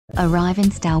Arrive in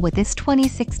style with this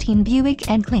 2016 Buick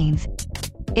Enclave.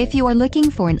 If you are looking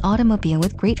for an automobile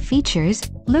with great features,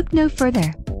 look no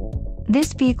further.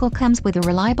 This vehicle comes with a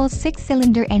reliable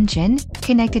 6-cylinder engine,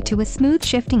 connected to a smooth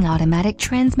shifting automatic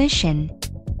transmission.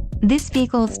 This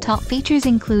vehicle's top features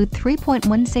include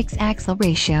 3.16 axle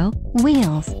ratio,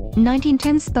 wheels,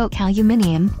 1910 spoke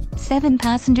aluminum,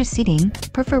 7-passenger seating,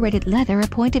 perforated leather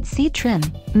appointed seat trim,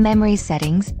 memory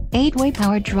settings, 8-way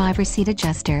power driver seat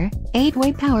adjuster,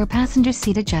 8-way power passenger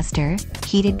seat adjuster,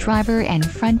 heated driver and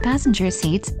front passenger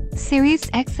seats, Sirius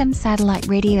XM satellite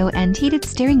radio and heated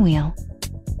steering wheel.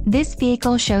 This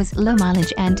vehicle shows low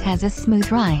mileage and has a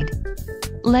smooth ride.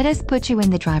 Let us put you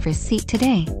in the driver's seat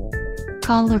today.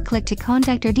 Call or click to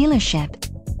contact our dealership.